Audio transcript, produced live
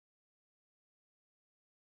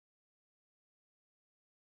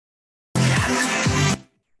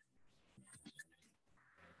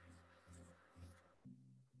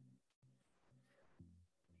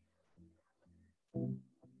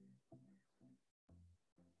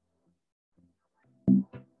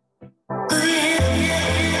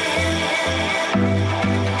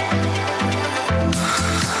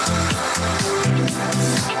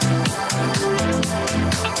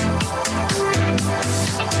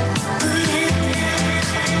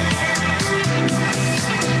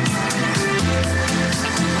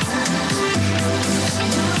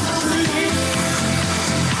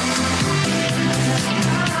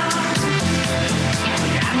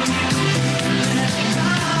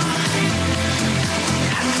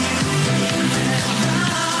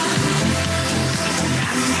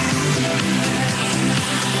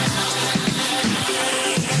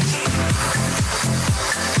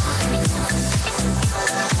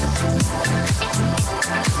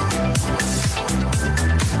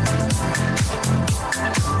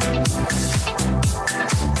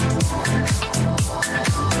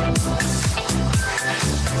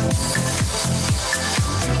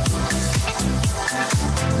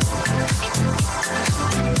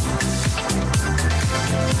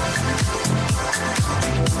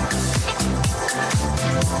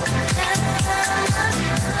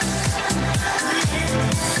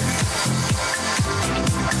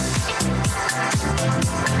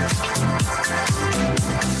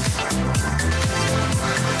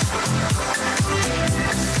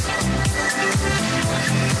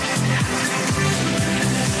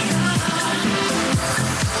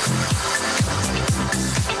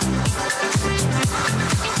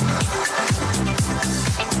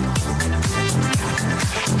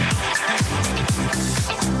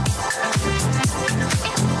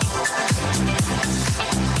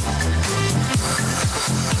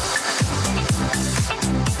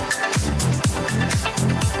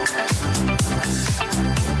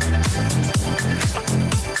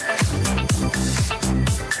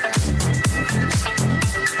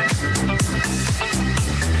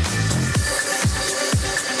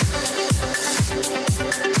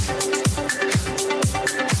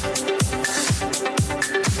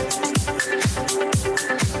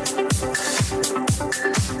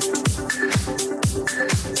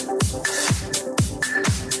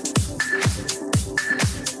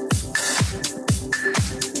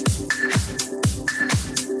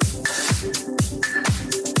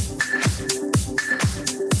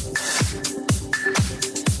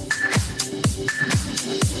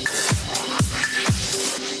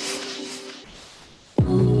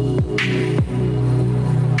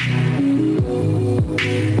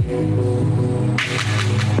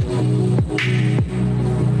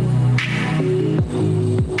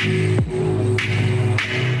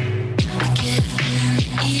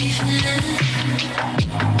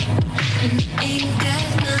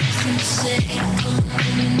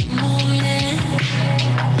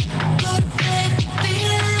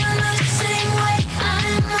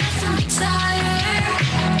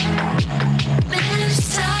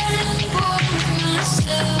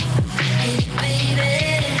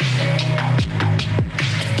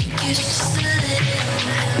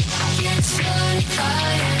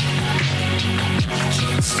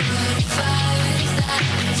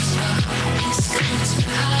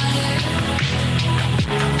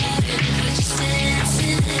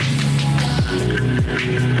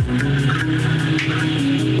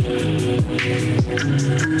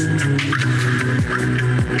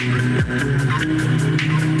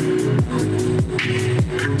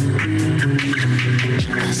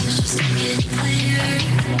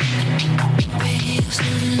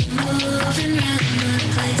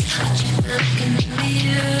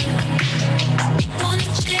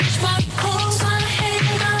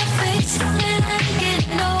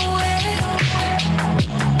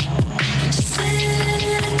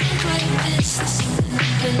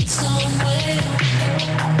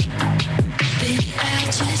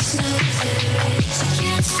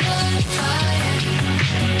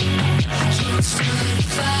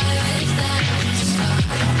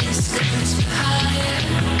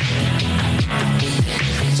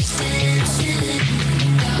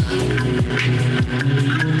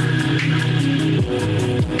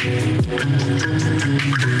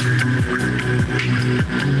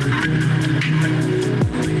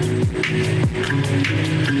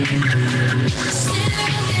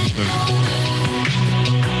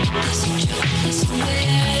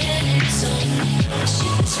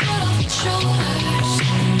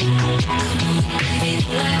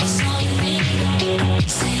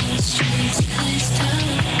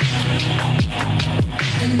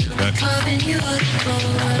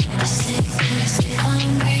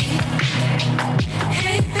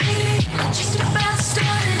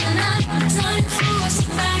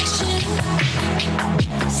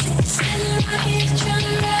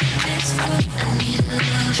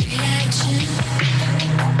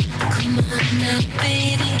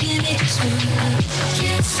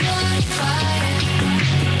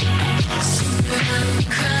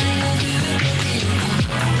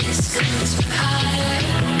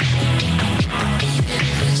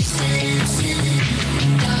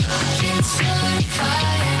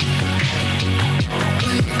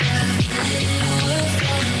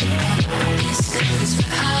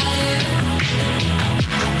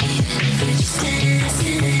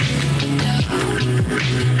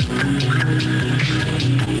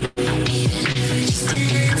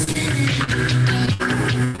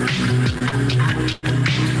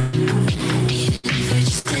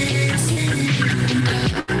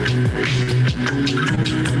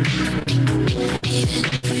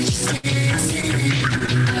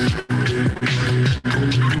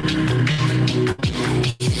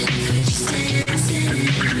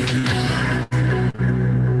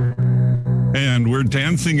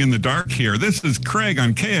Dancing in the dark here. This is Craig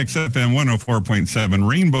on KXFM 104.7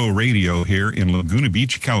 Rainbow Radio here in Laguna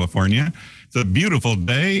Beach, California. It's a beautiful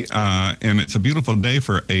day, and it's a beautiful day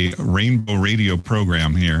for a Rainbow Radio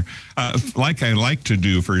program here. Like I like to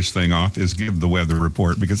do first thing off is give the weather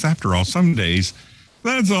report, because after all, some days,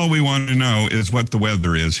 that's all we want to know is what the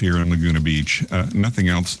weather is here in Laguna Beach. Nothing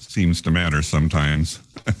else seems to matter sometimes.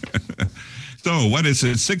 So what is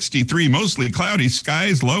it? 63, mostly cloudy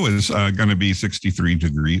skies. Low is going to be 63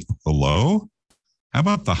 degrees. The low? How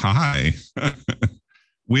about the high?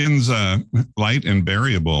 Winds light and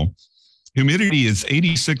variable. Humidity is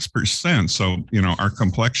 86%. So, our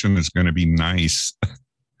complexion is going to be nice.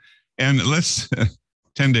 And let's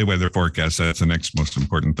 10-day weather forecast. That's the next most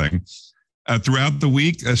important thing. Throughout the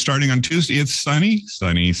week, starting on Tuesday, it's sunny,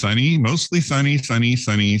 mostly sunny.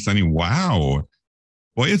 Wow.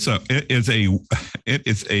 Boy, it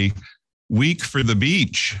is a week for the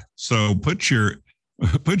beach. So put your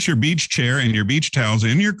beach chair and your beach towels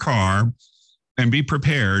in your car and be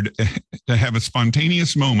prepared to have a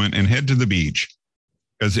spontaneous moment and head to the beach,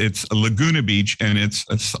 because it's Laguna Beach and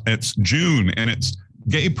it's June and it's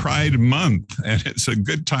Gay Pride Month and it's a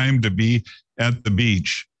good time to be at the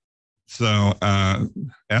beach. So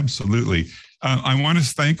absolutely. I want to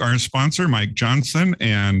thank our sponsor, Mike Johnson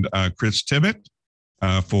and Chris Tibbett.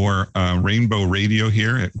 For Rainbow Radio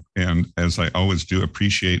here. And as I always do,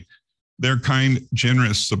 appreciate their kind,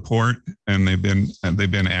 generous support. And they've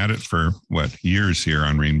been at it for years here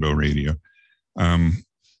on Rainbow Radio.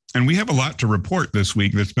 And we have a lot to report this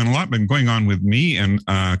week. There's been a lot going on with me and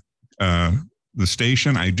the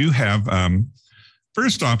station. I do have,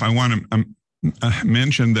 first off, I want to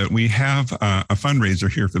mention that we have a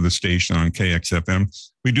fundraiser here for the station on KXFM.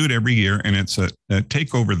 We do it every year, and it's a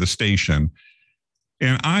Take Over the Station.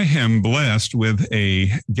 And I am blessed with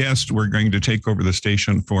a guest. We're going to take over the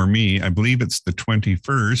station for me. I believe it's the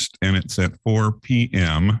 21st, and it's at 4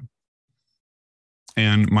 p.m.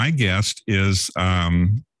 And my guest is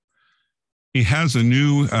He has a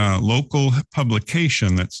new local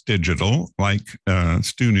publication that's digital, like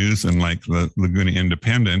Stu News and like the Laguna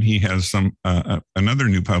Independent. He has another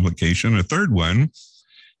new publication, a third one,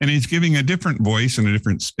 and he's giving a different voice and a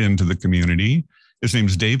different spin to the community. His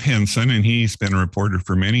name's Dave Henson, and he's been a reporter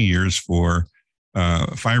for many years for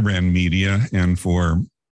Firebrand Media and for a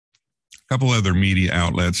couple other media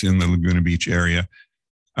outlets in the Laguna Beach area,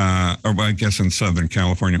 or I guess in Southern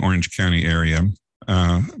California, Orange County area.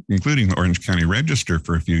 Including the Orange County Register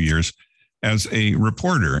for a few years as a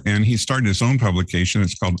reporter. And he started his own publication.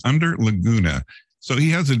 It's called Under Laguna. So he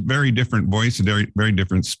has a very different voice, a very, very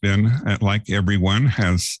different spin. Like everyone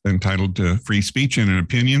has entitled to free speech and an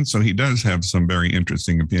opinion. So he does have some very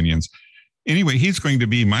interesting opinions. Anyway, he's going to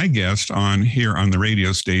be my guest here on the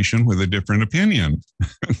radio station with a different opinion.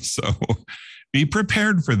 So be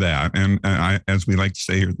prepared for that. And as we like to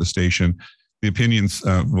say here at the station, the opinions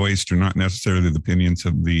voiced are not necessarily the opinions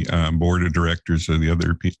of the board of directors or the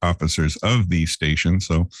other officers of the station.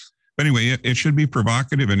 So, but anyway, it should be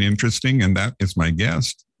provocative and interesting, and that is my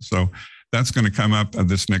guest. So that's going to come up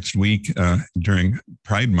this next week during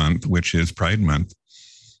Pride Month, which is Pride Month.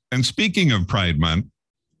 And speaking of Pride Month,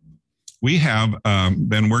 we have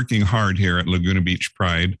been working hard here at Laguna Beach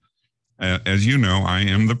Pride. As you know, I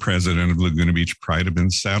am the president of Laguna Beach Pride. I've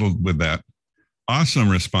been saddled with that awesome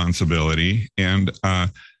responsibility. And I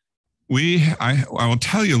will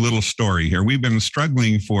tell you a little story here. We've been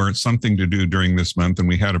struggling for something to do during this month, and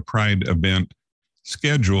we had a Pride event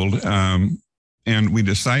scheduled. And we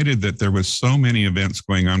decided that there was so many events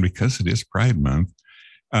going on because it is Pride Month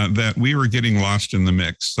that we were getting lost in the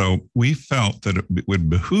mix. So we felt that it would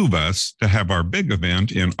behoove us to have our big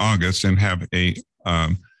event in August and have a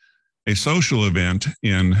social event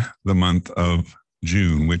in the month of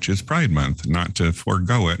June, which is Pride Month, not to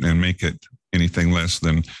forego it and make it anything less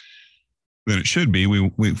than it should be.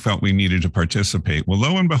 We felt we needed to participate. Well,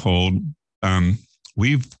 lo and behold,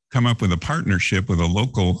 we've come up with a partnership with a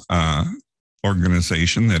local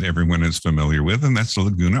organization that everyone is familiar with, and that's the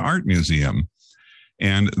Laguna Art Museum.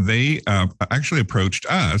 And they actually approached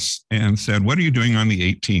us and said, "What are you doing on the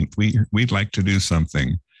 18th? We'd like to do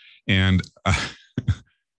something." And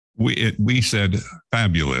we said,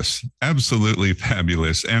 fabulous, absolutely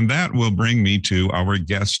fabulous. And that will bring me to our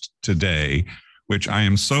guest today, which I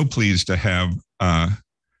am so pleased to have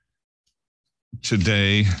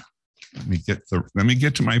today. Let me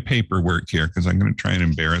get to my paperwork here, because I'm going to try and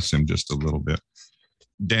embarrass him just a little bit.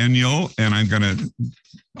 Daniel, and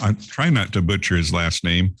I'll try not to butcher his last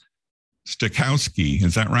name, Stakowski,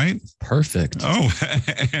 is that right? Perfect. Oh,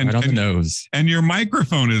 right on the nose. And your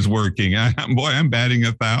microphone is working. Boy, I'm batting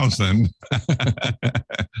 1,000.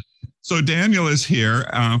 So Daniel is here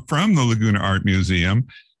from the Laguna Art Museum,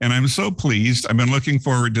 and I'm so pleased. I've been looking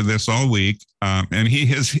forward to this all week, and he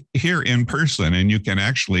is here in person, and you can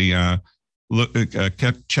actually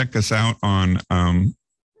check us out on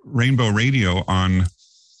Rainbow Radio on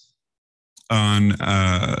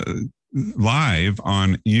live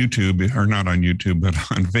on YouTube, or not on YouTube, but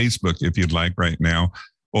on Facebook, if you'd like right now.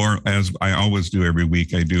 Or as I always do every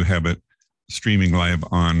week, I do have it streaming live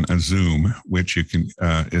on a Zoom, which you can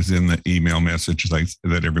is in the email message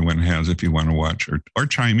that everyone has if you want to watch or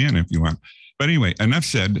chime in if you want. But anyway, enough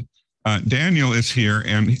said. Daniel is here,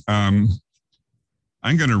 and I'm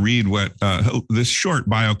going to read what this short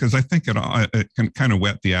bio, because I think it can kind of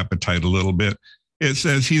whet the appetite a little bit. It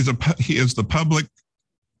says he is the public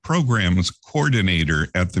programs coordinator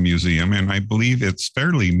at the museum, and I believe it's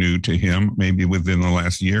fairly new to him, maybe within the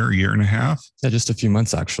last year and a half. Yeah, just a few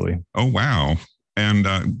months, actually. Oh, wow. And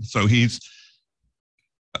so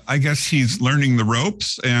I guess he's learning the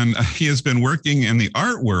ropes, and he has been working in the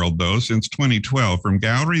art world, though, since 2012. From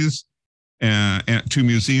galleries to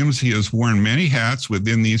museums, he has worn many hats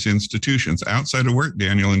within these institutions. Outside of work,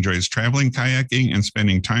 Daniel enjoys traveling, kayaking, and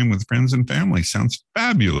spending time with friends and family. Sounds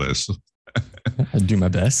fabulous. I do my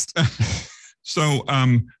best. So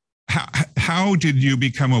how did you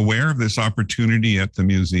become aware of this opportunity at the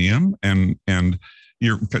museum? And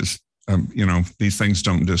because these things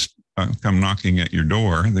don't just come knocking at your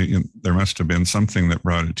door. There must have been something that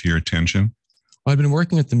brought it to your attention. Well, I've been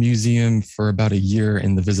working at the museum for about a year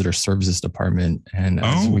in the visitor services department. And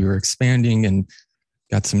as we were expanding and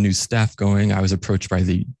got some new staff going, I was approached by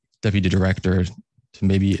the deputy director to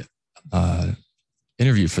maybe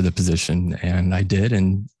interview for the position, and I did,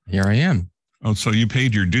 and here I am. Oh, so you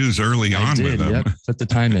paid your dues early on with them. Yep, put the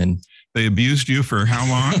time in. They abused you for how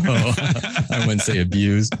long? I wouldn't say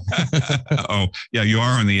abused. Oh, yeah, you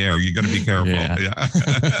are on the air. You got to be careful. Yeah.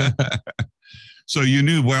 So you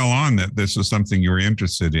knew well on that this was something you were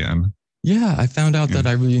interested in. Yeah, I found out that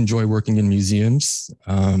I really enjoy working in museums.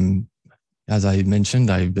 As I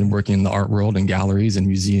mentioned, I've been working in the art world and galleries and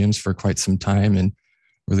museums for quite some time, and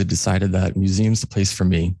really decided that museum's the place for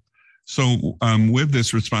me. So with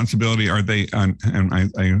this responsibility, are they, and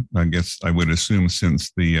I guess I would assume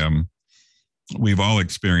since we've all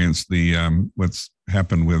experienced what's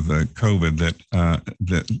happened with COVID,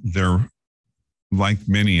 that they're like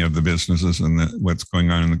many of the businesses and what's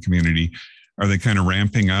going on in the community, are they kind of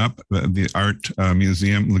ramping up the art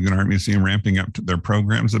museum, Laguna Art Museum, ramping up their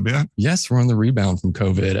programs a bit? Yes, we're on the rebound from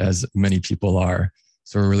COVID, as many people are.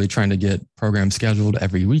 So we're really trying to get programs scheduled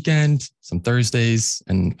every weekend, some Thursdays,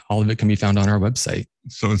 and all of it can be found on our website.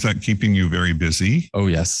 So is that keeping you very busy? Oh,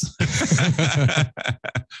 yes.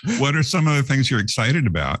 What are some of the things you're excited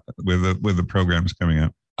about with the programs coming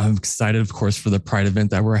up? I'm excited, of course, for the Pride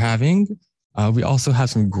event that we're having. We also have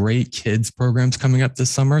some great kids programs coming up this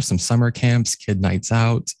summer, some summer camps, kid nights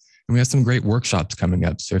out, and we have some great workshops coming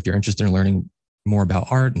up. So if you're interested in learning more about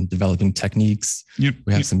art and developing techniques, we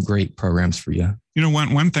have some great programs for you. You know,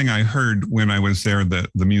 one thing I heard when I was there that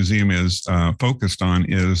the museum is focused on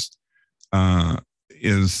is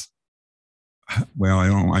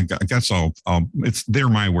well, I guess they're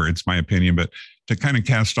my words, my opinion, but to kind of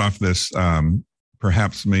cast off this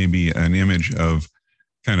perhaps maybe an image of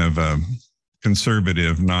kind of a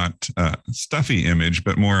conservative, not stuffy image,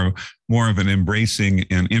 but more of an embracing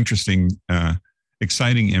and interesting,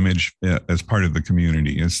 exciting image as part of the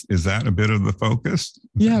community. Is that a bit of the focus?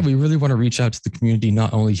 Yeah, we really want to reach out to the community,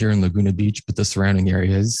 not only here in Laguna Beach, but the surrounding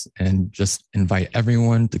areas, and just invite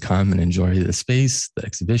everyone to come and enjoy the space, the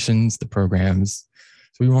exhibitions, the programs.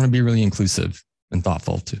 So we want to be really inclusive and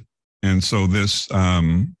thoughtful too. And so this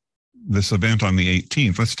event on the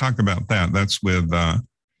 18th, let's talk about that. That's with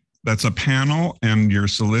that's a panel, and you're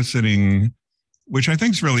soliciting, which I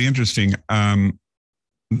think is really interesting,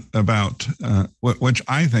 about which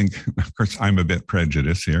I think, of course, I'm a bit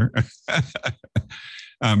prejudiced here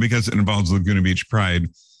because it involves Laguna Beach Pride.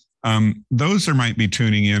 Those that might be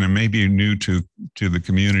tuning in and maybe new to the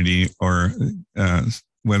community, or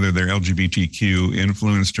whether they're LGBTQ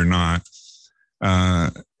influenced or not,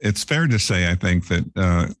 it's fair to say, I think,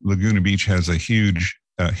 that Laguna Beach has a huge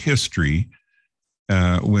history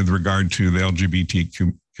with regard to the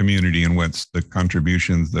LGBT community and what's the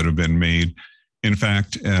contributions that have been made. In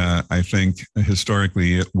fact, I think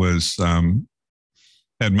historically it was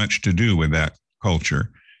had much to do with that culture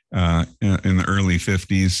in the early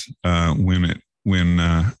 50s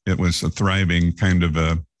when it was a thriving kind of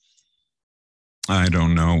a, I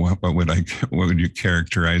don't know what would you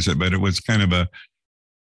characterize it, but it was kind of a,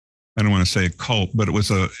 I don't want to say a cult, but it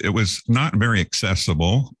was not very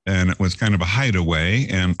accessible, and it was kind of a hideaway,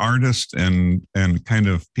 and artists and kind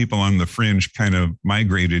of people on the fringe kind of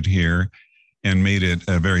migrated here and made it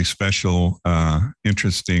a very special,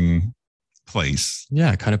 interesting place.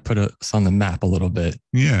 Yeah, kind of put us on the map a little bit.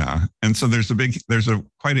 Yeah, and so there's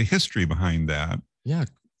quite a history behind that. Yeah,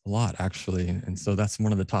 a lot actually, and so that's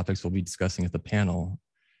one of the topics we'll be discussing at the panel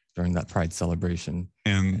during that Pride celebration.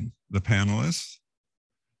 And the panelists?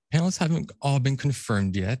 Panelists haven't all been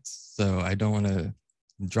confirmed yet, so I don't want to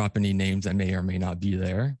drop any names that may or may not be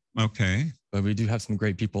there. Okay. But we do have some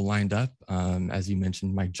great people lined up. As you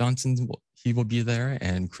mentioned, Mike Johnson, he will be there,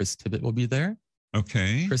 and Chris Tibbett will be there.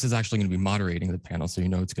 Okay. Chris is actually going to be moderating the panel, so you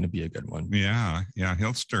know it's going to be a good one. Yeah,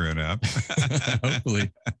 he'll stir it up.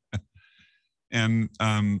 Hopefully. And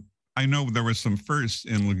I know there was some firsts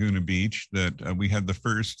in Laguna Beach, that we had the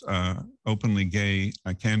first openly gay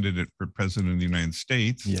candidate for president of the United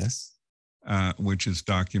States. Yes. Which is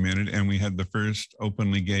documented. And we had the first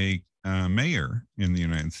openly gay mayor in the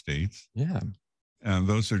United States. Yeah.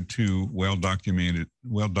 Those are two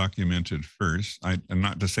well-documented firsts. And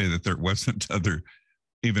not to say that there wasn't other,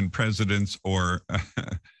 even presidents or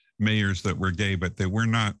mayors that were gay, but they were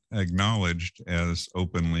not acknowledged as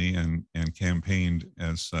openly and campaigned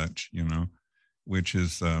as such, which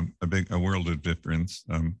is a world of difference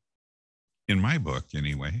in my book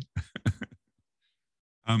anyway.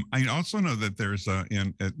 I also know that there's at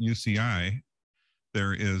UCI,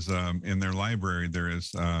 there is in their library, there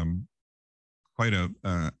is quite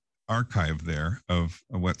a archive there of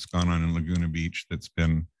what's gone on in Laguna Beach that's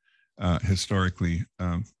been historically,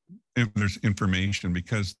 there's information,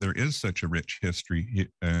 because there is such a rich history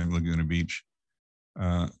in Laguna Beach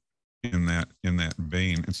in that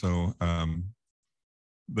vein. And so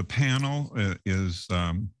the panel is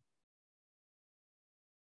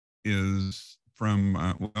from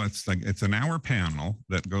well, it's an hour panel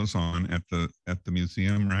that goes on at the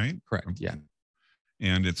museum, right? Correct. Yeah.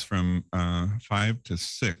 And it's from 5 to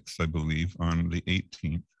 6, I believe, on the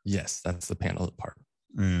 18th. Yes, that's the panel part.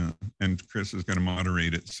 Yeah, and Chris is going to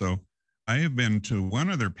moderate it. So I have been to one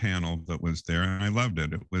other panel that was there, and I loved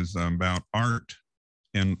it. It was about art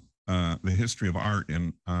and the history of art,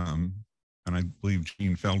 and I believe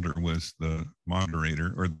Gene Felder was the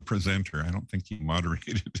moderator or the presenter. I don't think he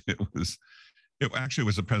moderated. It actually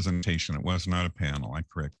was a presentation. It was not a panel. I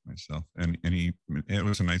correct myself, and it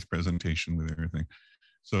was a nice presentation with everything.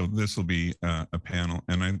 So this will be a panel,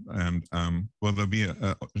 and well, there'll be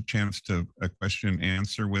a chance to a question and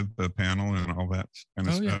answer with the panel and all that kind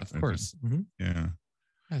of stuff. Oh yeah, of course. Mm-hmm. Yeah.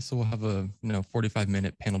 Yeah, so we'll have a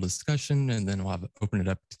 45-minute panel discussion, and then we'll open it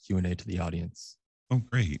up to Q&A to the audience. Oh,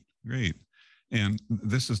 great. And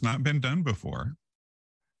this has not been done before.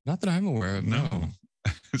 Not that I'm aware of. No.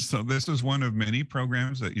 So this is one of many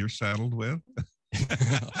programs that you're saddled with.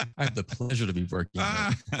 I have the pleasure to be working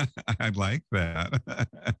with. I like that.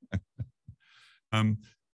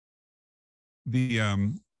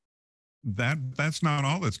 That's not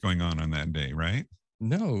all that's going on that day, right?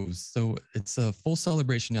 No. So it's a full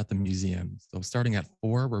celebration at the museum. So starting at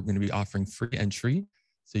 4, we're going to be offering free entry.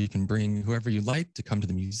 So you can bring whoever you like to come to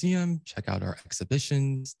the museum, check out our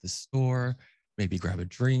exhibitions, the store, maybe grab a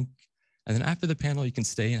drink. And then after the panel, you can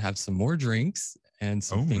stay and have some more drinks and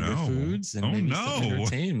some finger foods and maybe some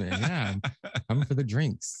entertainment. Yeah, come for the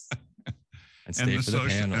drinks and stay for the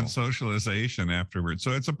panel. And socialization afterwards.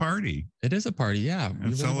 So it's a party. It is a party, yeah. A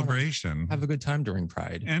really celebration. Have a good time during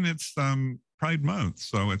Pride. And it's Pride Month,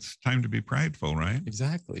 so it's time to be prideful, right?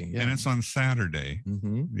 Exactly, yeah. And it's on Saturday.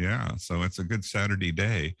 Mm-hmm. Yeah, so it's a good Saturday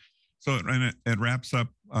day. So it wraps up,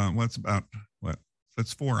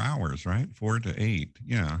 that's 4 hours, right? 4 to 8.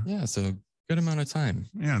 Yeah. Yeah. So good amount of time.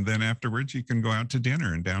 Yeah. And then afterwards you can go out to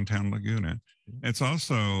dinner in downtown Laguna. It's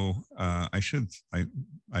also, there's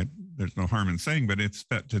no harm in saying, but it's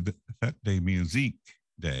Fête de Musique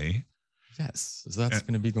Day. Yes. So that's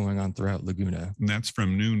going to be going on throughout Laguna. And that's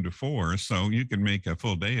from noon to 4. So you can make a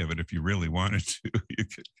full day of it if you really wanted to. You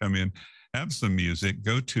could come in, have some music,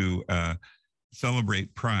 go to,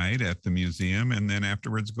 celebrate Pride at the museum, and then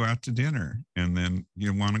afterwards go out to dinner, and then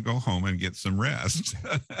you want to go home and get some rest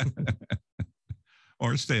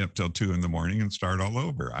or stay up till 2 in the morning and start all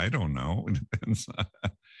over. I don't know. It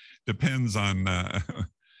depends on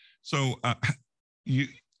you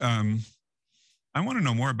I want to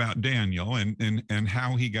know more about Daniel and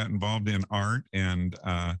how he got involved in art and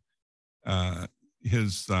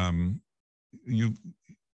his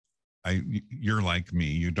you're like me.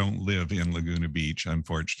 You don't live in Laguna Beach,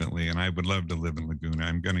 unfortunately, and I would love to live in Laguna.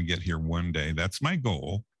 I'm going to get here one day. That's my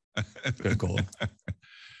goal. Good goal.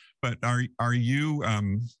 But are you?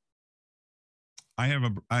 I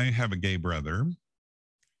have a gay brother,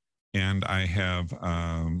 and I have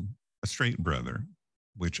a straight brother,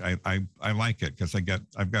 which I like it because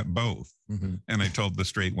I've got both. Mm-hmm. And I told the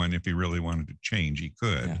straight one if he really wanted to change, he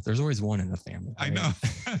could. Yeah, there's always one in the family. Right? I know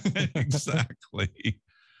exactly.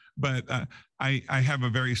 But I have a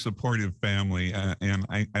very supportive family, and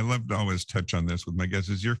I love to always touch on this with my guests.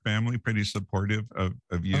 Is your family pretty supportive of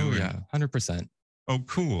you? Oh, yeah, 100%. Oh,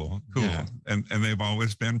 cool. Yeah. And they've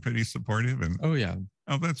always been pretty supportive? Oh, yeah.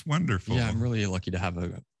 Oh, that's wonderful. Yeah, I'm really lucky to have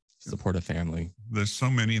a supportive family. There's so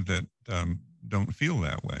many that don't feel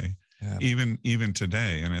that way, yeah. even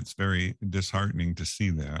today, and it's very disheartening to see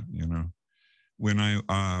that, When I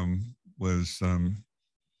was...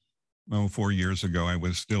 4 years ago, I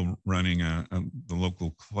was still running the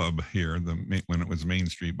local club here, when it was Main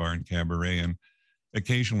Street Bar and Cabaret, and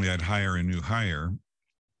occasionally I'd hire a new hire,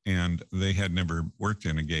 and they had never worked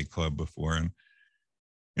in a gay club before, and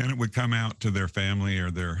it would come out to their family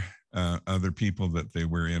or their other people that they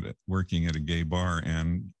were working at a gay bar,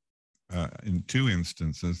 and in 2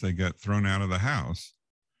 instances they got thrown out of the house.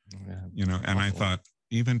 Yeah, and I thought,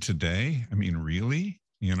 even today, I mean, really,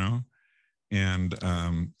 And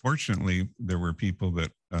fortunately, there were people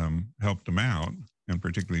that helped them out, and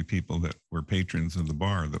particularly people that were patrons of the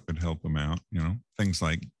bar that would help them out. Things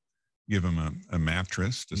like give them a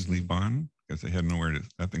mattress to sleep on because they had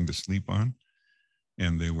nothing to sleep on,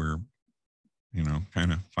 and they were,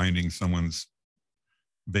 kind of finding someone's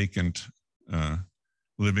vacant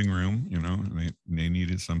living room. And they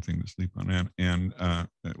needed something to sleep on, and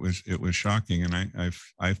it was shocking. And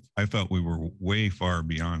I felt we were way far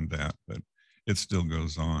beyond that, but it still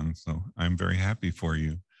goes on. So I'm very happy for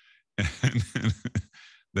you, and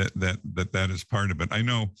that is part of it. I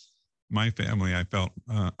know my family. I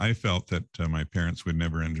felt that my parents would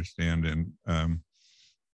never understand, and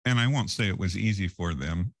I won't say it was easy for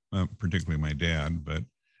them, particularly my dad. But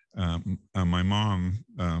my mom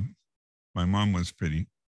was pretty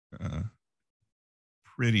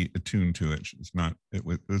attuned to it. It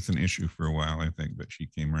was an issue for a while, I think, but she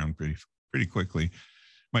came around pretty quickly.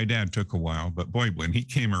 my dad took a while, but boy, when he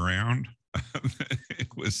came around, it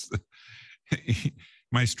was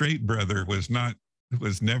my straight brother was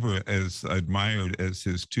never as admired as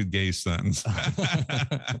his two gay sons.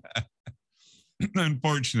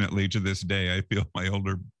 Unfortunately, to this day, I feel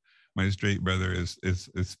my straight brother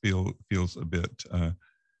feels a bit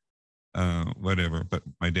whatever. But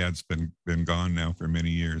my dad's been gone now for many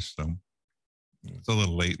years, so it's a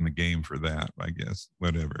little late in the game for that, I guess.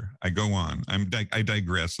 Whatever. I go on. I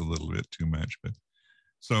digress a little bit too much, but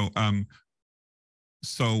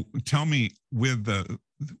so tell me,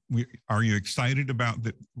 are you excited about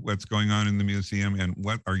what's going on in the museum, and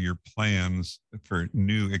what are your plans for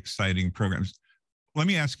new exciting programs? Let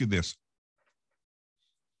me ask you this.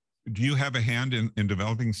 Do you have a hand in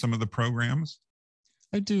developing some of the programs?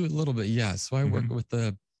 I do a little bit, yeah. So I work with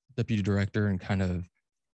the deputy director and kind of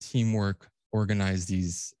teamwork, organize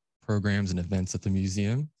these programs and events at the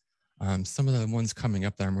museum. Some of the ones coming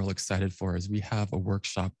up that I'm real excited for is we have a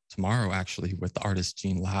workshop tomorrow, actually, with the artist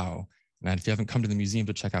Jean Lau. And if you haven't come to the museum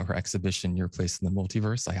to check out her exhibition, Your Place in the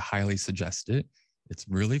Multiverse, I highly suggest it. It's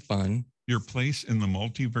really fun. Your Place in the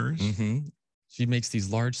Multiverse? Mm-hmm. She makes these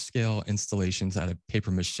large-scale installations out of paper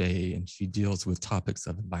mache, and she deals with topics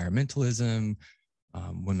of environmentalism,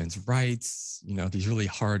 women's rights, these really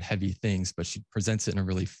hard, heavy things, but she presents it in a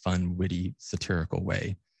really fun, witty, satirical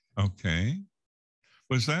way. Okay.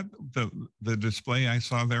 Was that the display I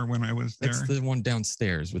saw there when I was there? It's the one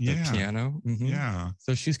downstairs with the piano. Mm-hmm. Yeah.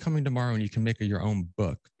 So she's coming tomorrow, and you can make your own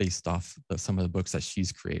book based off some of the books that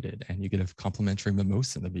she's created. And you get a complimentary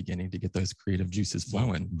mimosa in the beginning to get those creative juices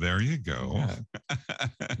flowing. Well, there you go. Yeah.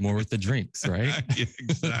 More with the drinks, right? Yeah,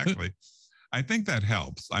 exactly. I think that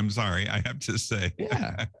helps. I'm sorry, I have to say.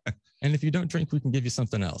 Yeah. And if you don't drink, we can give you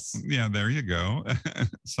something else. Yeah, there you go.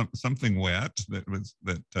 Something wet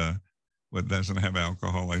what doesn't have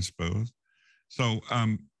alcohol, I suppose. So,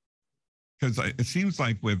 because it seems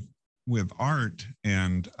like with art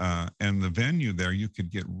and the venue there, you could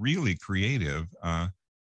get really creative.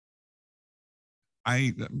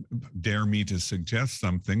 I dare me to suggest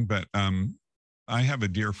something, but I have a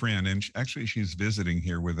dear friend, and actually she's visiting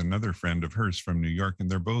here with another friend of hers from New York, and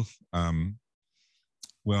they're both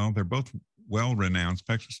well-renowned,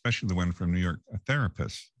 especially the one from New York,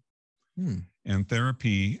 therapists. And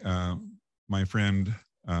therapy, my friend,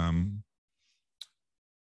 I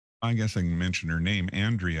guess I can mention her name,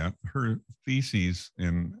 Andrea, her thesis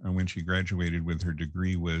when she graduated with her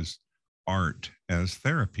degree was art as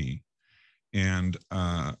therapy. And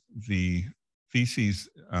the thesis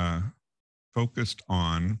focused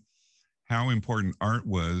on how important art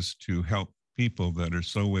was to help people that are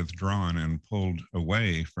so withdrawn and pulled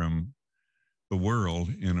away from the world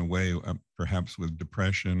in a way, perhaps with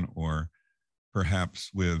depression or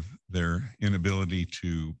perhaps with their inability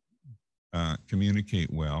to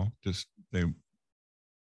communicate well, just their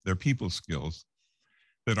people skills,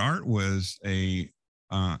 that art was a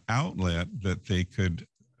outlet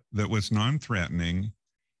that was non-threatening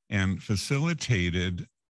and facilitated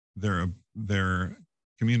their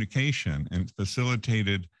communication and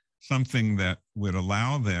facilitated something that would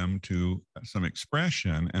allow them to some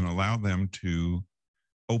expression and allow them to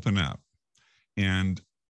open up. And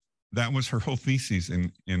that was her whole thesis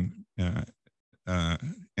and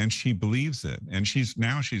she believes it. And she's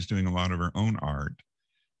doing a lot of her own art.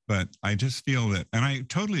 But I just feel that, and I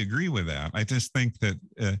totally agree with that. I just think that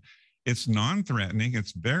it's non-threatening,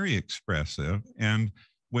 it's very expressive, and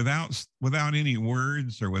without any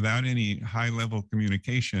words or without any high-level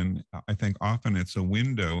communication, I think often it's a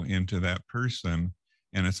window into that person,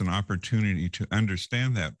 and it's an opportunity to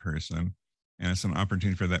understand that person, and it's an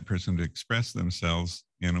opportunity for that person to express themselves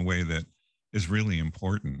in a way that is really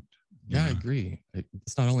important. Yeah, I agree.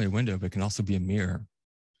 It's not only a window, but it can also be a mirror.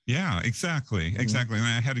 Yeah, exactly. And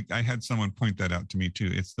I had someone point that out to me too.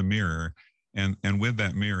 It's the mirror. And with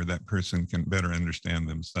that mirror, that person can better understand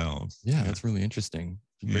themselves. Yeah, that's really interesting.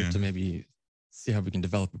 Great to maybe see how we can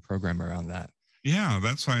develop a program around that. Yeah,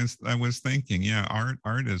 that's why I was thinking. Yeah,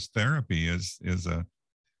 art as therapy is a.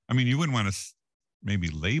 I mean, you wouldn't want to maybe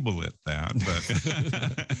label it that,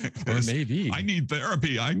 but or maybe I need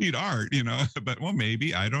therapy, I need art, But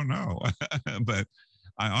maybe, I don't know. But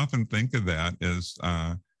I often think of that as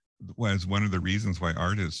one of the reasons why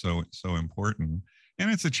art is so important. And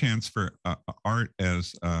it's a chance for art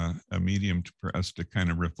as a medium for us to kind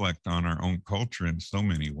of reflect on our own culture in so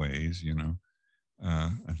many ways,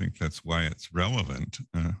 I think that's why it's relevant.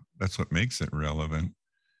 That's what makes it relevant,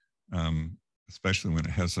 especially when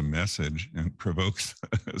it has a message and provokes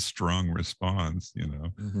a strong response,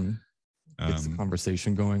 Mm-hmm. Gets the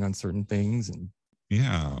conversation going on certain things. And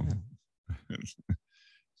yeah.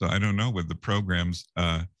 So I don't know with the programs.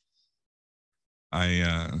 I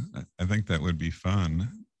think that would be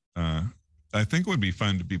fun. I think it would be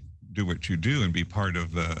fun to do what you do and be part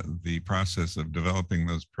of the process of developing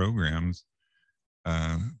those programs.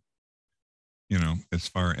 You know, as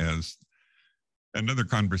far as another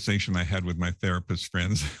conversation I had with my therapist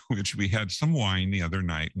friends, which we had some wine the other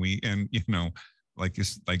night. And you know, like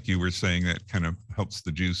you were saying, that kind of helps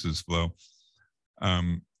the juices flow.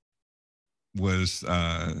 Was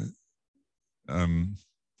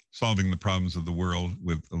solving the problems of the world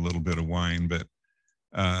with a little bit of wine, but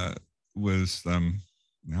was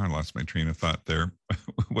now I lost my train of thought there.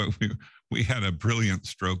 What we had a brilliant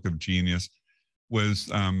stroke of genius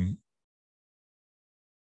was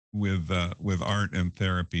with art and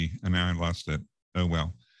therapy, and now I lost it. Oh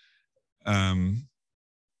well. I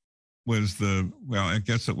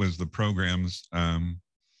guess it was the programs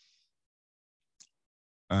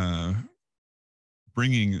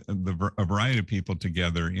bringing a variety of people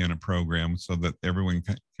together in a program so that everyone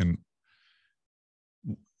can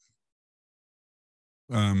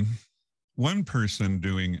one person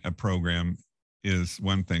doing a program is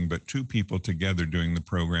one thing, but two people together doing the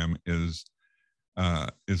program is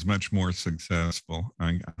much more successful.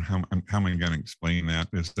 How am I going to explain that?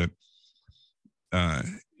 Is that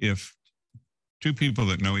if two people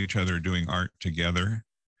that know each other are doing art together,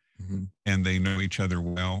 mm-hmm. and they know each other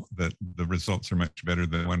well, that the results are much better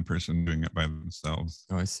than one person doing it by themselves.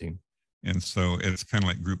 Oh, I see. And so it's kind of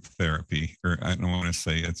like group therapy, or I don't want to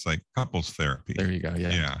say it's like couples therapy. There you go.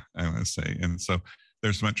 Yeah. Yeah, I want to say. And so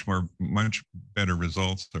there's much better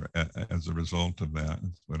results as a result of that.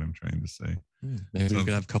 That's what I'm trying to say. Maybe we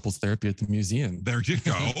could have couples therapy at the museum. There you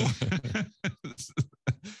go.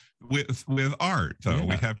 with art, though, yeah.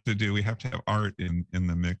 we have to have art in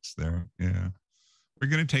the mix there. Yeah. We're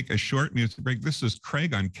going to take a short music break. This is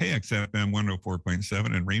Craig on KXFM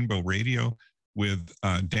 104.7 and Rainbow Radio with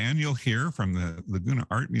Daniel here from the Laguna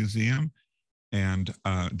Art Museum, and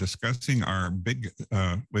discussing our big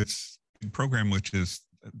program, which is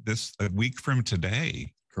a week from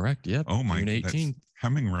today. Correct. Yep. Oh my! June 18th. That's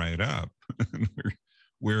coming right up.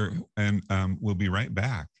 We'll be right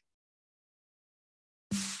back.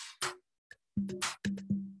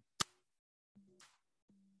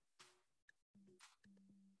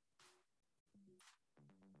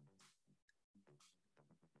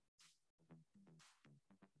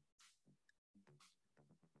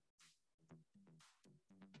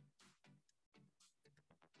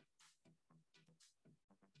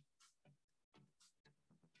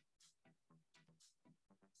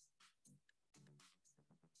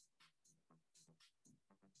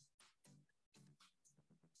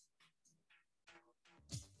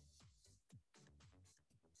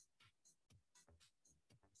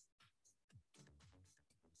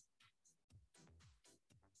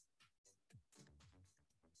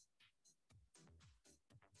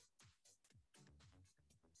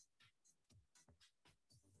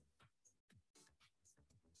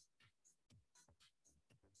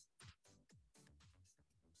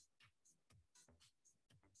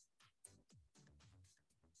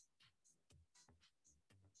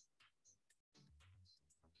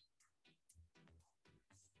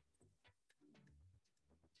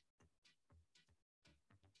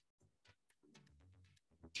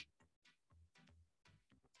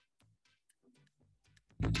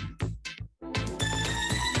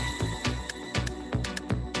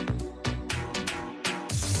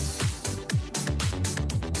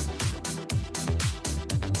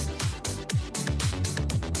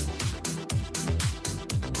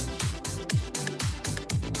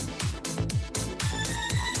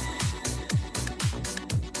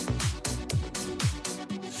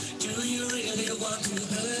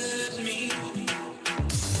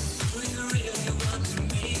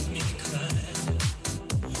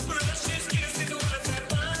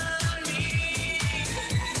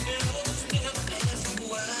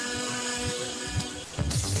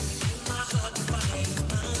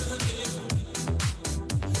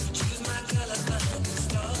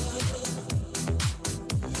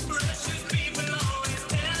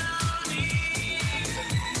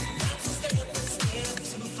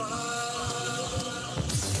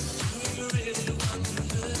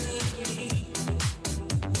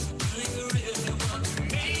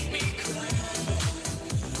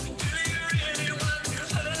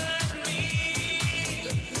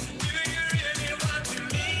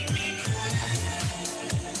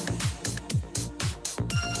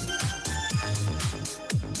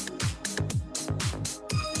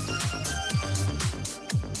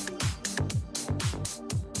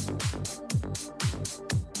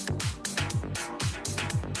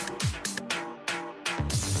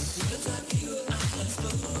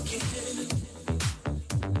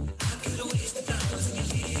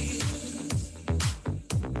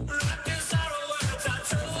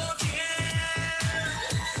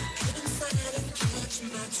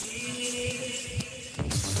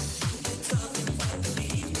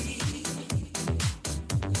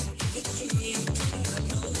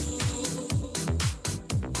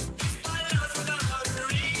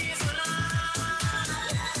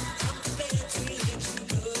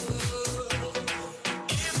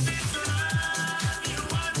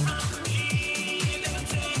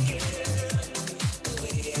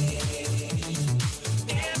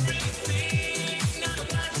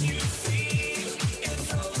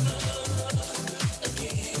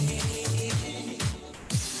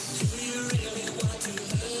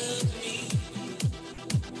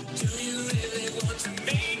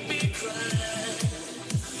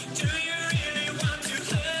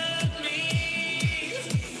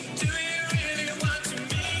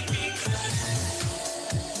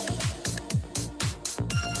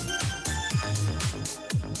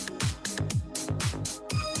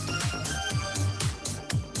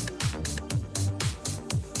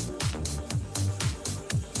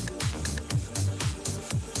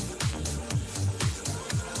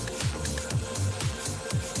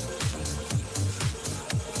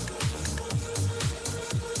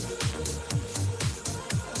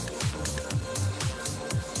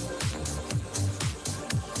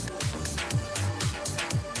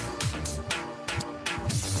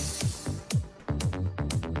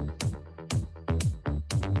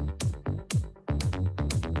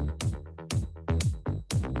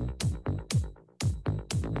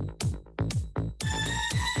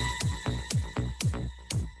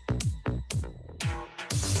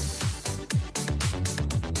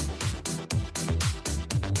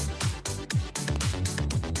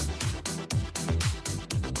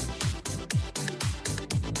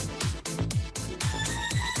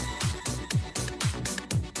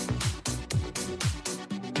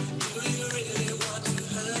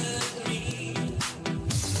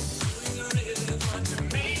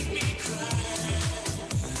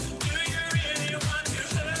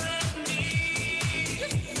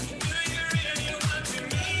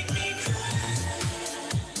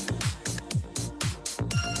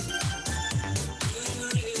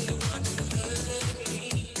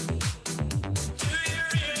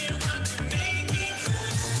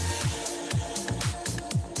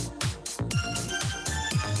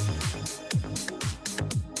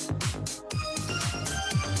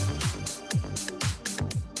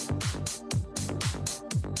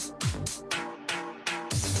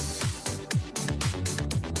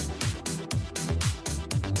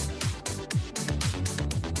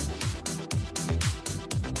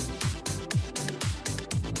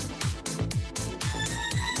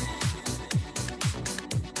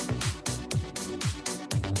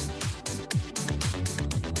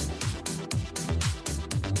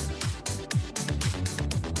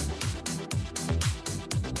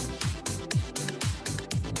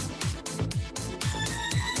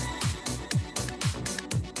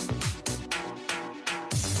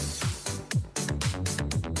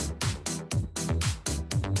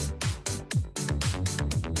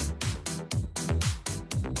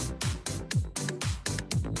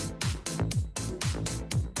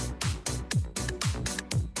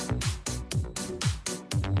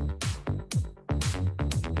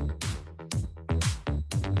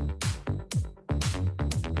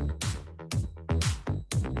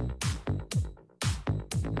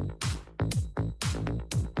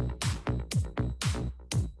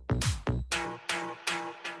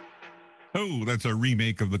 Oh, that's a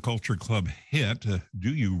remake of the Culture Club hit, Do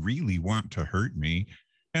You Really Want to Hurt Me?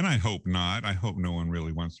 And I hope not. I hope no one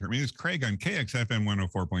really wants to hurt me. It's Craig on KXFM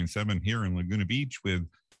 104.7 here in Laguna Beach with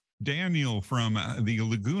Daniel from the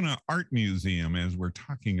Laguna Art Museum as we're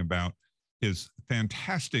talking about his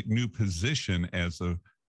fantastic new position as a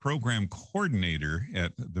program coordinator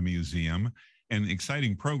at the museum and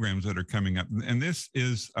exciting programs that are coming up. And this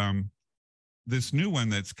is this new one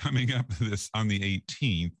that's coming up this on the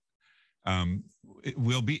 18th. It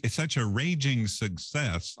will be such a raging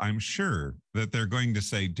success. I'm sure that they're going to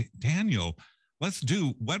say, Daniel, let's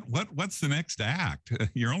do what's the next act?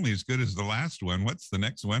 You're only as good as the last one. What's the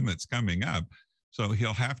next one that's coming up? So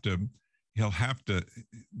he'll have to,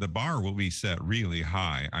 the bar will be set really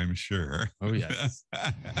high, I'm sure. Oh, yes.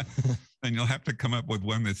 And you'll have to come up with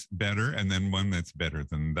one that's better, and then one that's better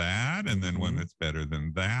than that, and then one that's better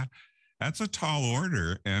than that. That's a tall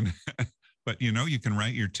order. And but you can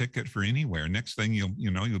write your ticket for anywhere. Next thing you'll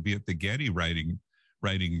be at the Getty writing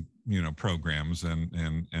programs,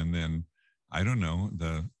 and then I don't know,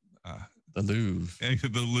 the Louvre.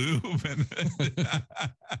 The Louvre,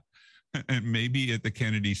 and maybe at the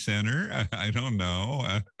Kennedy Center. I don't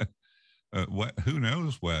know. Who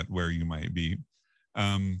knows where you might be.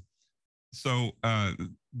 So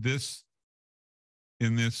this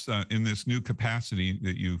in this new capacity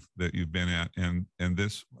that you've been at, and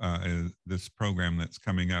this program that's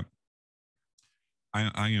coming up,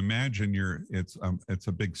 I imagine it's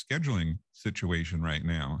a big scheduling situation right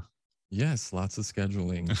now. Yes, lots of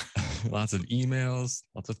scheduling, lots of emails,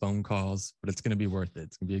 lots of phone calls, but it's going to be worth it.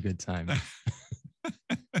 It's going to be a good time.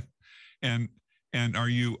 And are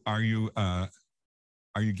you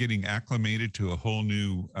getting acclimated to a whole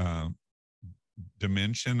new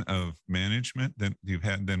dimension of management than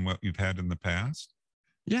what you've had in the past?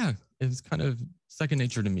 Yeah, it's kind of second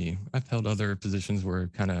nature to me. I've held other positions where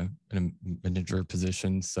kind of in a manager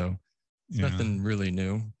position, so it's nothing really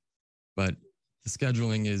new. But the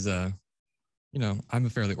scheduling is, I'm a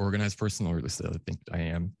fairly organized person, or at least I think I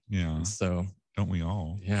am. Yeah. And so don't we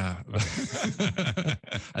all? Yeah.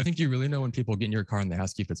 I think you really know when people get in your car and they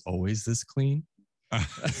ask you if it's always this clean. I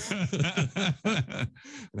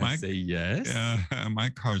say yes. Yeah, my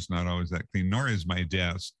car's not always that clean, nor is my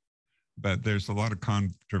desk. But there's a lot of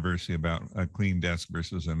controversy about a clean desk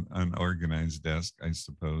versus an unorganized desk, I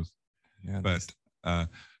suppose. Yeah,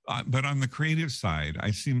 but on the creative side,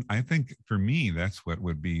 I think for me that's what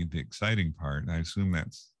would be the exciting part. I assume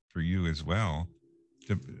that's for you as well,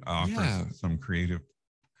 to offer some creative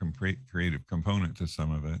component to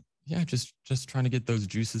some of it. Yeah, just trying to get those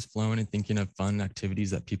juices flowing and thinking of fun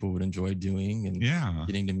activities that people would enjoy doing, and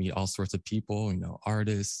getting to meet all sorts of people,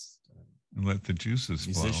 artists, and let the juices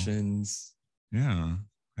flow. Musicians. Yeah,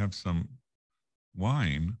 have some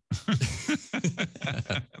wine.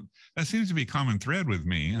 That seems to be a common thread with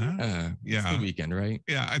me. Huh? It's the weekend, right?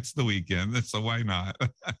 Yeah, it's the weekend. So why not?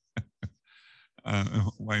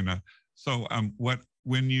 Why not? So,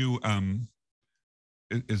 when you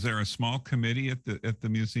is there a small committee at the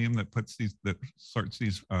museum that sorts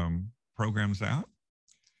these programs out?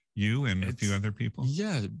 You and a few other people?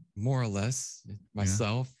 Yeah, more or less.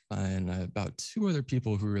 Myself and about 2 other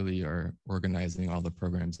people who really are organizing all the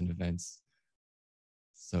programs and events.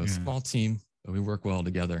 So small team, but we work well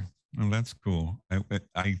together. Well, that's cool.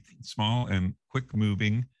 I small and quick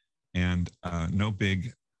moving, and no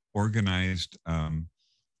big organized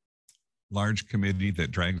large committee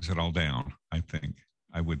that drags it all down.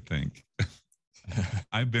 I would think.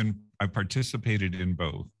 I participated in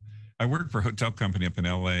both. I worked for a hotel company up in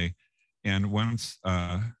LA, and once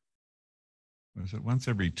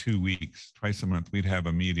every 2 weeks, twice a month, we'd have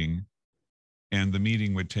a meeting, and the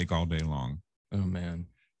meeting would take all day long. Oh man.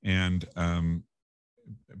 And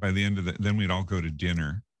by the end of then we'd all go to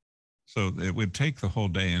dinner. So it would take the whole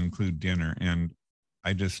day and include dinner. And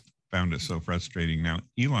I just found it so frustrating. Now,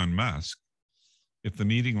 Elon Musk, if the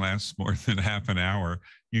meeting lasts more than half an hour,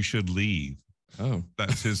 you should leave. Oh,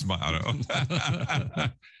 that's his motto.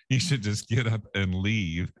 You should just get up and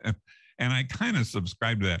leave. And I kind of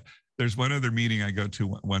subscribe to that. There's one other meeting I go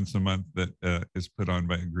to once a month that is put on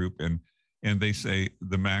by a group, and they say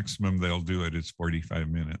the maximum they'll do it is 45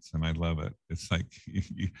 minutes. And I love it. It's like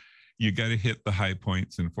you got to hit the high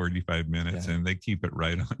points in 45 minutes, and they keep it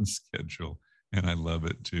right on schedule. And I love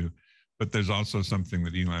it too. But there's also something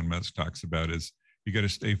that Elon Musk talks about is you got to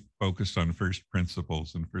stay focused on first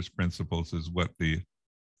principles, and first principles is what the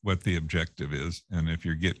objective is. And if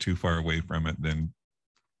you get too far away from it, then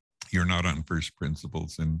you're not on first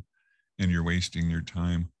principles, and you're wasting your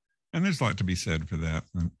time. And there's a lot to be said for that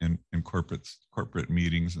in corporate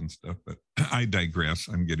meetings and stuff. But I digress.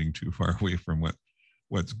 I'm getting too far away from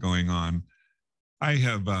what's going on. I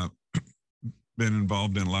have been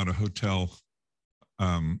involved in a lot of hotel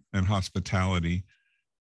and hospitality.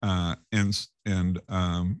 And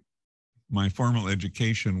my formal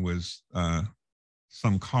education was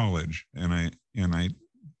some college, and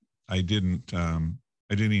I didn't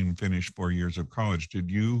even finish 4 years of college. Did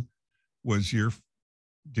you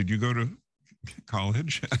go to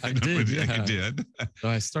college? I did. Yeah. I did. So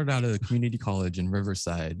I started out at a community college in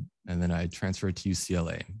Riverside, and then I transferred to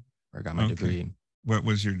UCLA, where I got my degree. What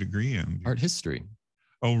was your degree in? Art history.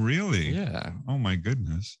 Oh, really? Yeah. Oh, my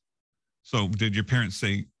goodness. So did your parents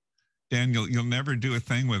say, Daniel, you'll never do a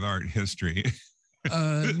thing with art history?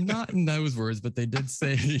 Not in those words, but they did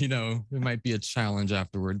say, it might be a challenge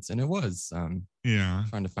afterwards. And it was. Trying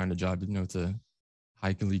to find a job, it's a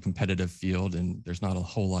highly competitive field, and there's not a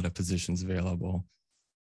whole lot of positions available.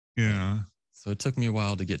 Yeah. So it took me a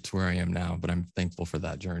while to get to where I am now, but I'm thankful for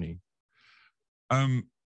that journey.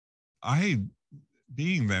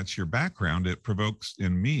 Being that's your background, it provokes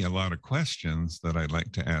in me a lot of questions that I'd like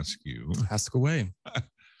to ask you. Ask away.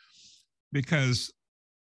 Because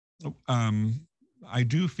I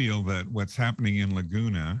do feel that what's happening in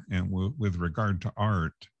Laguna and with regard to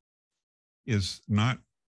art is not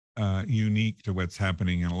unique to what's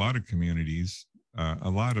happening in a lot of communities, a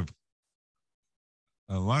lot of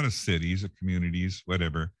cities, communities,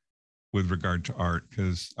 whatever, with regard to art,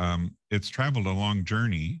 because it's traveled a long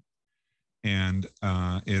journey, and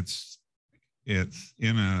it's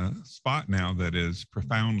in a spot now that is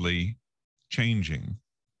profoundly changing.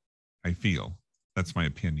 I feel that's my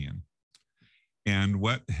opinion, and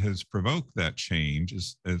what has provoked that change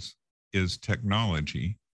is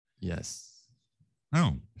technology. Yes.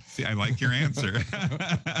 Oh, see, I like your answer.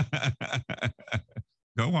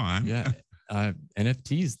 Go on. Yeah.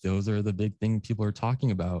 NFTs, those are the big thing people are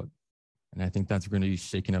talking about. And I think that's going to be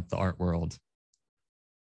shaking up the art world.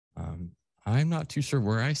 I'm not too sure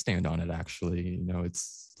where I stand on it, actually. You know,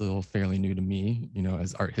 it's still fairly new to me, you know,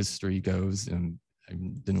 as art history goes, and I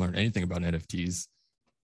didn't learn anything about NFTs.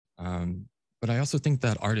 But I also think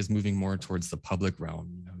that art is moving more towards the public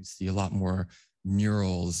realm. You know, we see a lot more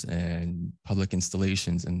murals and public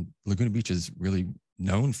installations, and Laguna Beach is really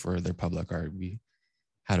known for their public art. We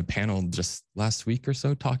had a panel just last week or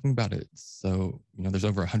so talking about it. So, you know, there's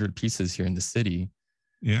over 100 pieces here in the city.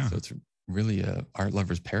 Yeah. So it's really a art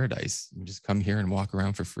lover's paradise. You just come here and walk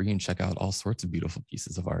around for free and check out all sorts of beautiful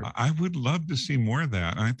pieces of art. I would love to see more of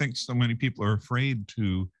that. And I think so many people are afraid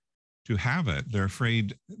to have it. They're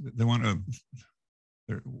afraid, they want to,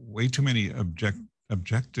 there are way too many object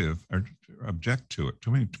to it.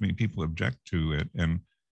 Too many people object to it and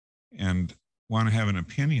want to have an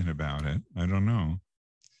opinion about it. I don't know.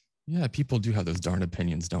 Yeah, people do have those darn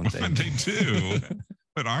opinions, don't they? They do.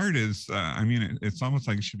 But art is, I mean, it's almost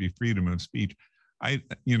like it should be freedom of speech. I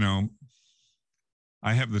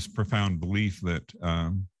have this profound belief that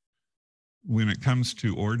when it comes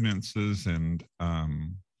to ordinances and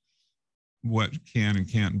what can and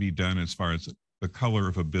can't be done as far as the color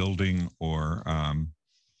of a building or,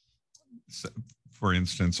 for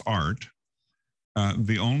instance, art,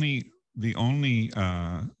 the only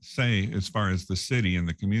say as far as the city and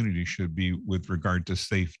the community should be with regard to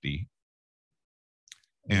safety.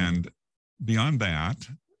 And beyond that,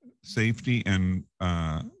 safety and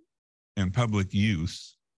public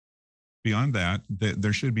use, beyond that,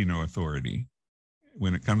 there should be no authority.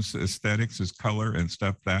 When it comes to aesthetics, is color and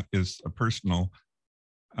stuff, that is a personal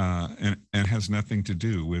and has nothing to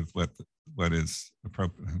do with what is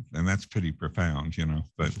appropriate. And that's pretty profound, you know,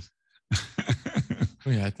 but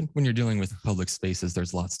yeah, I think when you're dealing with public spaces,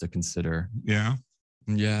 there's lots to consider. Yeah.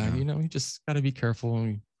 Yeah. You know, you just got to be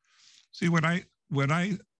careful. See, what I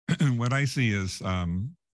see is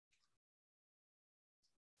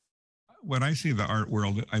what I see the art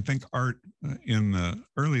world. I think art in the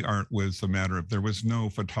early art was a matter of there was no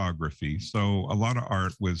photography, so a lot of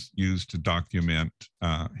art was used to document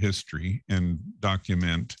history and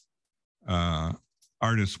document.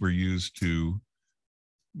 Artists were used to.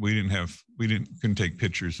 Couldn't take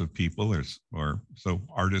pictures of people, or so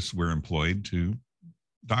artists were employed to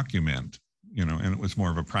document. You know, and it was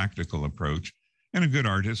more of a practical approach. And a good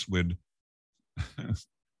artist would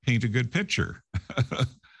paint a good picture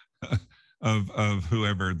of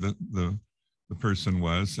whoever the person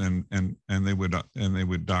was, and they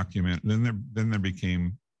would document. Then there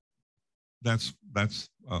became that's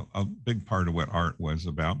a big part of what art was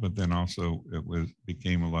about. But then also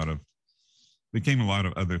became a lot of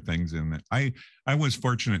other things in it. I was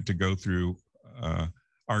fortunate to go through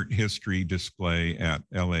art history display at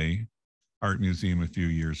LA Art Museum a few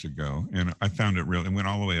years ago, and I found it really. It went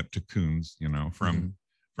all the way up to Koons, you know, from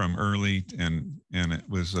early, and it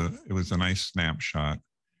was a nice snapshot.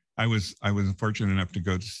 I was fortunate enough to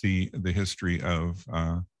go to see the history of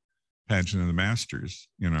Pageant of the Masters.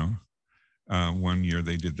 You know, one year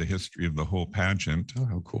they did the history of the whole pageant. Oh,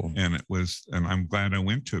 how cool! And I'm glad I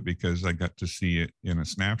went to it because I got to see it in a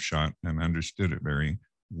snapshot and understood it very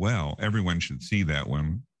well. Everyone should see that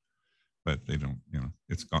one. But they don't, you know,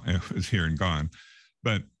 it's gone, it was here and gone.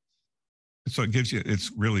 But so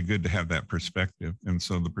it's really good to have that perspective. And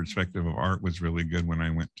so the perspective of art was really good when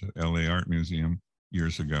I went to LA Art Museum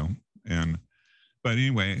years ago. But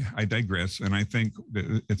anyway, I digress. And I think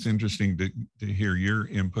it's interesting to hear your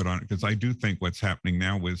input on it, because I do think what's happening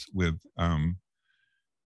now with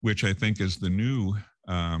which I think is the new,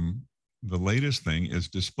 the latest thing is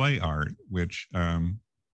display art, which,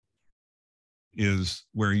 is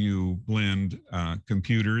where you blend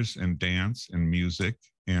computers and dance and music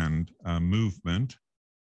and movement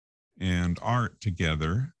and art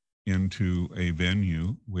together into a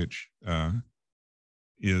venue, which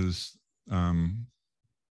is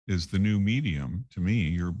the new medium to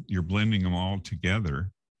me. You're blending them all together,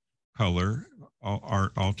 color,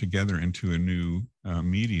 art all together into a new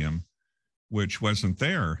medium, which wasn't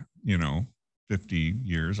there, you know, 50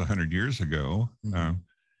 years, 100 years ago.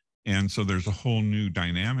 And so there's a whole new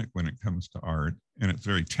dynamic when it comes to art, and it's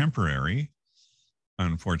very temporary,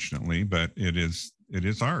 unfortunately, but it is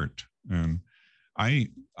art. And I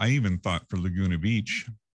even thought for Laguna Beach,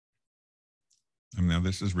 and now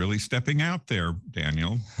this is really stepping out there,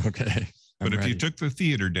 Daniel. Okay. But if you took the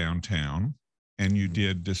theater downtown and you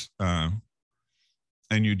did this, and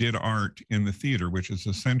you did art in the theater, which is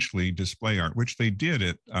essentially display art, which they did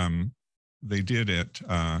at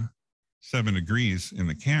 7 Degrees in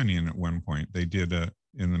the Canyon at one point. They did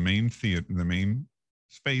in the main theater, in the main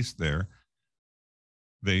space there.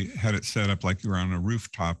 They had it set up like you were on a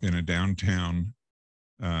rooftop in a downtown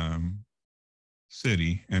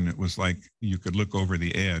city, and it was like you could look over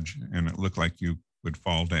the edge, and it looked like you would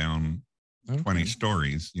fall down 20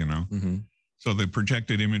 stories, you know. Mm-hmm. So they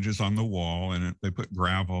projected images on the wall, and they put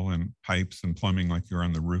gravel and pipes and plumbing like you're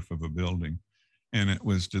on the roof of a building, and that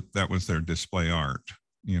was their display art,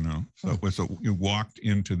 you know. So it was you walked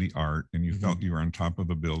into the art, and you felt you were on top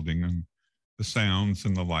of a building, and the sounds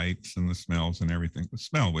and the lights and the smells and everything. The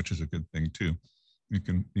smell, which is a good thing too, you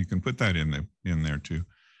can put that in there too.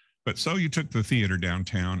 But so you took the theater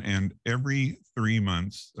downtown, and every 3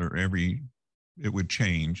 months it would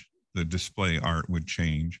change. The display art would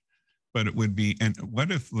change. But it would be, and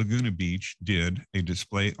what if Laguna Beach did a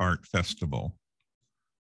display art festival?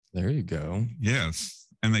 There you go. Yes.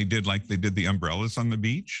 And they did the umbrellas on the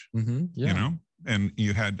beach, yeah. You know, and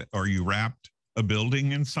you wrapped a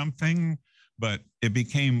building in something, but it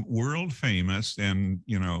became world famous. And,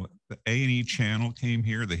 you know, the A&E channel came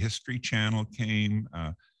here, the History Channel came,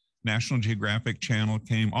 National Geographic Channel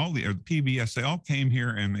came, PBS, they all came here,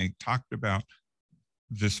 and they talked about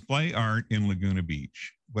display art in Laguna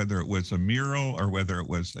Beach, whether it was a mural or whether it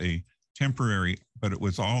was a temporary, but it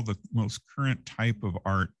was all the most current type of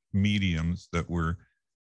art mediums that were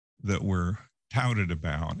touted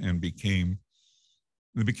about and became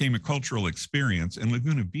a cultural experience. And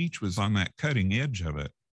Laguna Beach was on that cutting edge of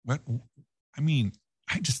it. I think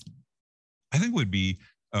it would be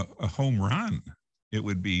a home run. It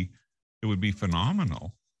would be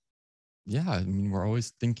phenomenal. Yeah, I mean, we're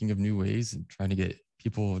always thinking of new ways and trying to get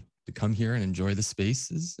people to come here and enjoy the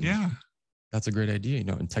spaces. Yeah, that's a great idea. You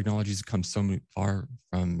know, and technology's come so far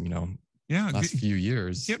from, you know, last few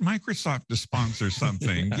years. Get Microsoft to sponsor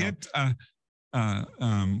something. Get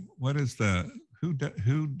what is who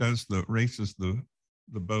does the races the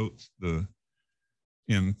boats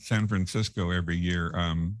in San Francisco every year?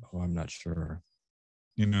 I'm not sure.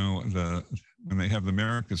 You know, when they have the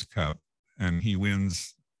America's Cup and he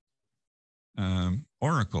wins,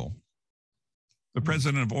 Oracle, the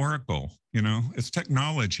president of Oracle, you know, it's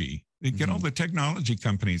technology. They get all the technology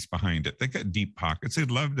companies behind it. They got deep pockets.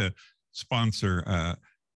 They'd love to sponsor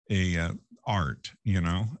art, you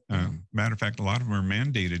know. Matter of fact, a lot of them are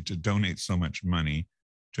mandated to donate so much money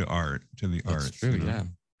to art, to the arts. That's true, you know? Yeah.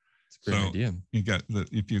 It's a great idea.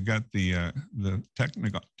 If you got the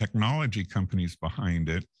technology companies behind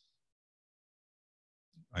it,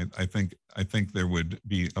 I think there would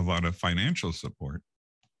be a lot of financial support.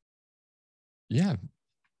 Yeah,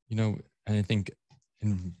 you know, and I think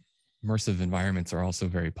immersive environments are also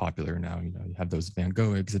very popular now. You know, you have those Van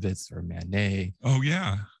Gogh exhibits or Manet. Oh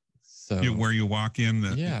yeah, so where you walk in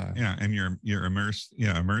and you're immersed.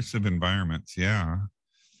 Yeah, immersive environments. Yeah,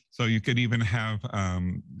 so you could even have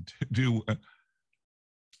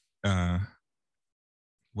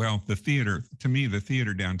well, the theater, to me, the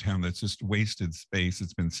theater downtown that's just wasted space,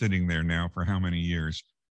 it's been sitting there now for how many years,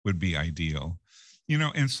 would be ideal. You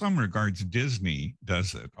know, in some regards, Disney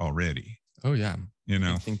does it already. Oh, yeah. You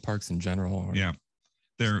know, I think parks in general. Yeah.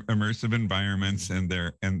 They're immersive environments, and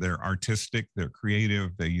they're artistic, they're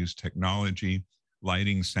creative, they use technology,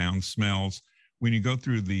 lighting, sound, smells. When you go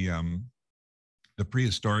through the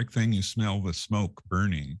prehistoric thing, you smell the smoke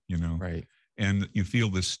burning, you know. Right. And you feel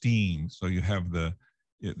the steam. So you have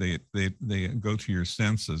they go to your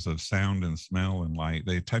senses of sound and smell and light.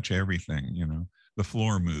 They touch everything, you know. The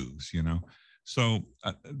floor moves, you know. So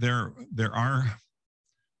there's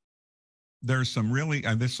some really,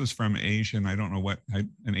 this was from Asian, I don't know what,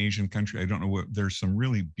 an Asian country, I don't know what, there's some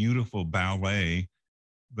really beautiful ballet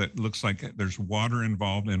that looks like there's water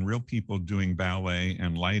involved and real people doing ballet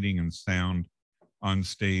and lighting and sound on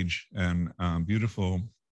stage, and beautiful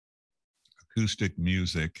acoustic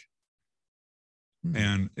music.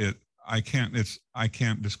 And I can't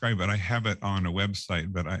describe it. I have it on a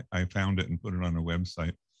website, but I found it and put it on a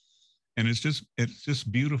website. And it's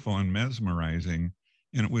just beautiful and mesmerizing.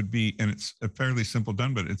 And it's a fairly simple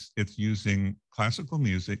done, but it's using classical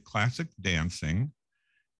music, classic dancing,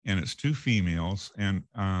 and it's two females, and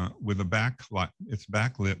with it's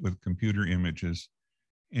backlit with computer images.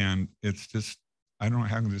 And it's just, I don't know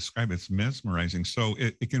how to describe it. It's mesmerizing. So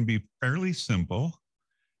it can be fairly simple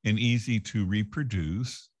and easy to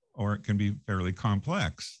reproduce, or it can be fairly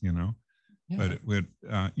complex, you know. Yeah. But it would,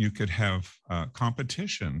 you could have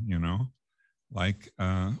competition, you know, like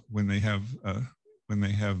when they have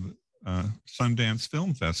Sundance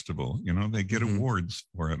Film Festival, you know, they get awards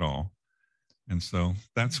for it all. And so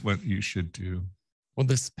that's what you should do. Well,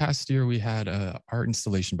 this past year, we had an art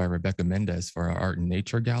installation by Rebecca Mendez for our Art and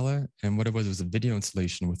Nature Gala. And what it was a video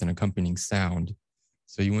installation with an accompanying sound.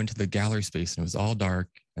 So you went to the gallery space and it was all dark.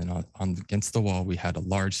 And on against the wall, we had a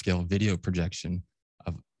large scale video projection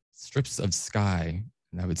of strips of sky.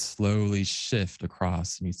 And that would slowly shift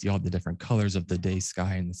across. And you see all the different colors of the day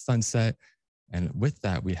sky and the sunset. And with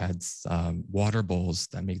that, we had water bowls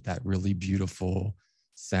that make that really beautiful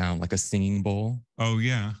sound, like a singing bowl. Oh,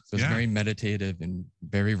 yeah. So it's very meditative and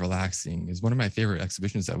very relaxing. It's one of my favorite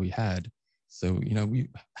exhibitions that we had. So, you know, we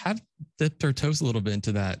have dipped our toes a little bit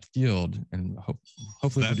into that field, and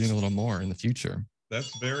hopefully we're doing a little more in the future.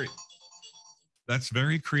 That's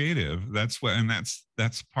very creative. That's what, and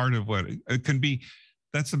that's part of what it can be.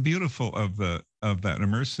 That's the beautiful of that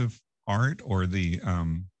immersive art, or the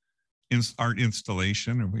art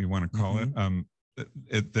installation, or what you want to call it.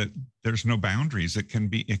 That there's no boundaries. It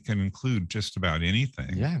can include just about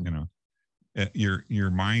anything. Yeah. You know,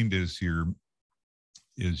 your mind is your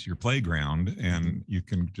playground, and you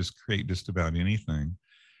can just create just about anything.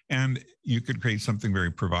 And you could create something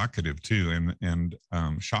very provocative too, and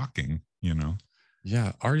shocking, you know.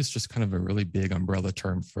 Yeah, art is just kind of a really big umbrella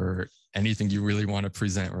term for anything you really want to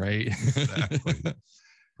present, right? Exactly.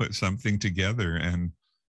 Put something together, and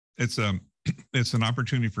it's an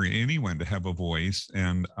opportunity for anyone to have a voice,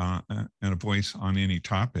 and a voice on any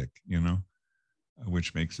topic, you know,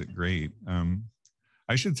 which makes it great.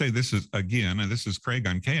 I should say this is Craig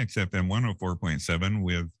on KXFM 104.7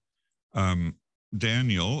 with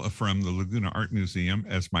Daniel from the Laguna Art Museum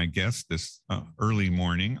as my guest this early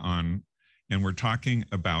morning and we're talking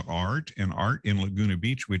about art and art in Laguna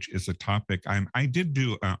Beach, which is a topic I did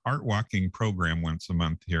do an art walking program once a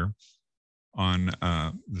month here on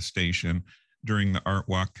the station during the art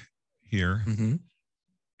walk here.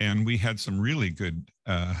 And we had some really good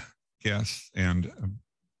guests, and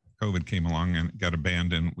COVID came along and got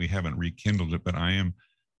abandoned. We haven't rekindled it, but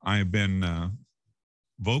I've been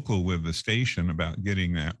vocal with the station about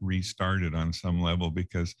getting that restarted on some level,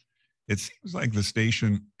 because it seems like the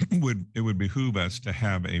station would behoove us to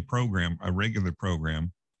have a regular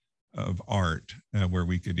program of art where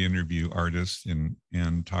we could interview artists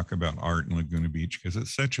and talk about art in Laguna Beach, because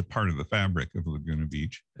it's such a part of the fabric of Laguna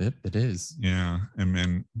Beach. It is. Yeah. And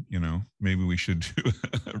then, you know, maybe we should do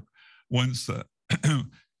once,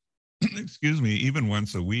 excuse me, even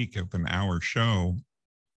once a week, if an hour show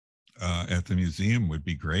at the museum would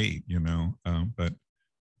be great, you know, but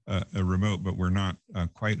a remote, but we're not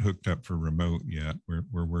quite hooked up for remote yet.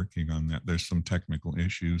 We're working on that. There's some technical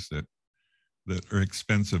issues that are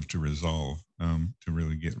expensive to resolve to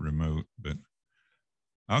really get remote, but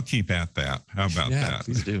I'll keep at that. How about that?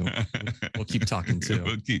 Please do. We'll keep talking too.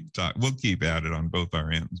 We'll keep at it on both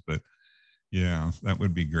our ends, but yeah, that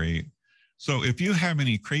would be great. So if you have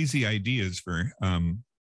any crazy ideas for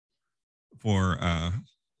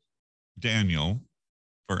Daniel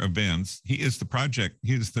for events, he is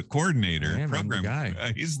the coordinator, program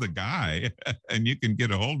guy. He's the guy, and you can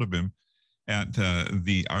get a hold of him at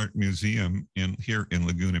the Art Museum here in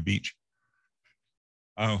Laguna Beach.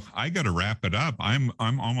 Oh, I got to wrap it up. I'm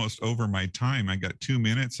almost over my time. I got 2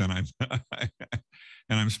 minutes, and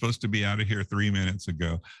I'm supposed to be out of here 3 minutes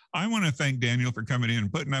ago. I want to thank Daniel for coming in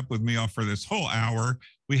and putting up with me all for this whole hour.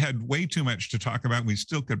 We had way too much to talk about. We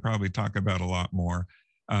still could probably talk about a lot more.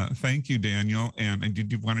 Thank you, Daniel. And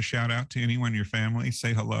did you want to shout out to anyone in your family?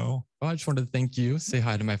 Say hello. Well, I just wanted to thank you. Say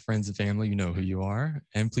hi to my friends and family. You know who you are.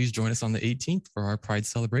 And please join us on the 18th for our Pride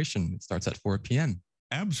celebration. It starts at 4 p.m.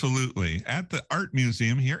 Absolutely. At the Art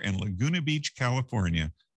Museum here in Laguna Beach,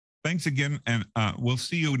 California. Thanks again. And we'll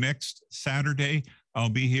see you next Saturday. I'll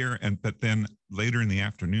be here. But then later in the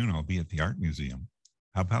afternoon, I'll be at the Art Museum.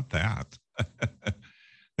 How about that?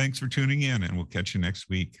 Thanks for tuning in, and we'll catch you next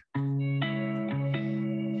week.